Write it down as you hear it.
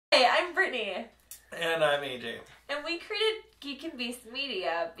Brittany. And I'm AJ. And we created Geek and Beast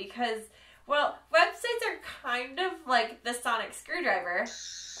Media because, well, websites are kind of like the sonic screwdriver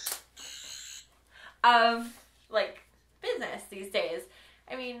of, like, business these days.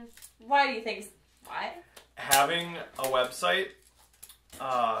 I mean, why do you think? Why? Having a website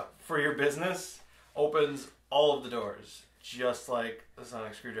for your business opens all of the doors, just like the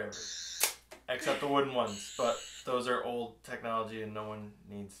sonic screwdriver. Except the wooden ones, but those are old technology and no one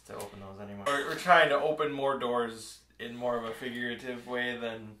needs to open those anymore. We're trying to open more doors in more of a figurative way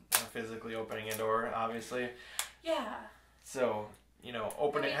than physically opening a door, obviously. Yeah. So, you know,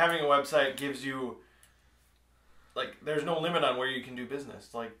 having a website gives you, like, there's no limit on where you can do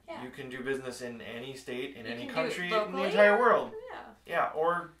business. Like, you can do business in any state, in any country, in the entire world. Yeah. Yeah,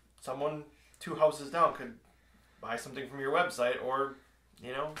 or someone 2 houses down could buy something from your website or,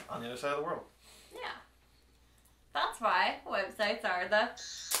 you know, on the other side of the world. Yeah. That's why websites are the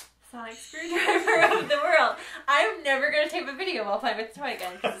sonic screwdriver of the world. I'm never going to tape a video while playing with the toy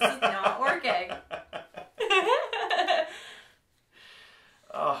again because this is not working.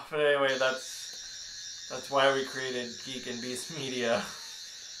 Oh, but anyway, that's why we created Geek and Beast Media.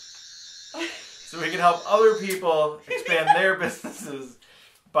 So we can help other people expand their businesses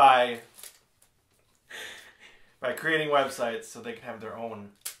by creating websites so they can have their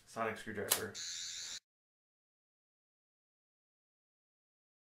own sonic screwdriver.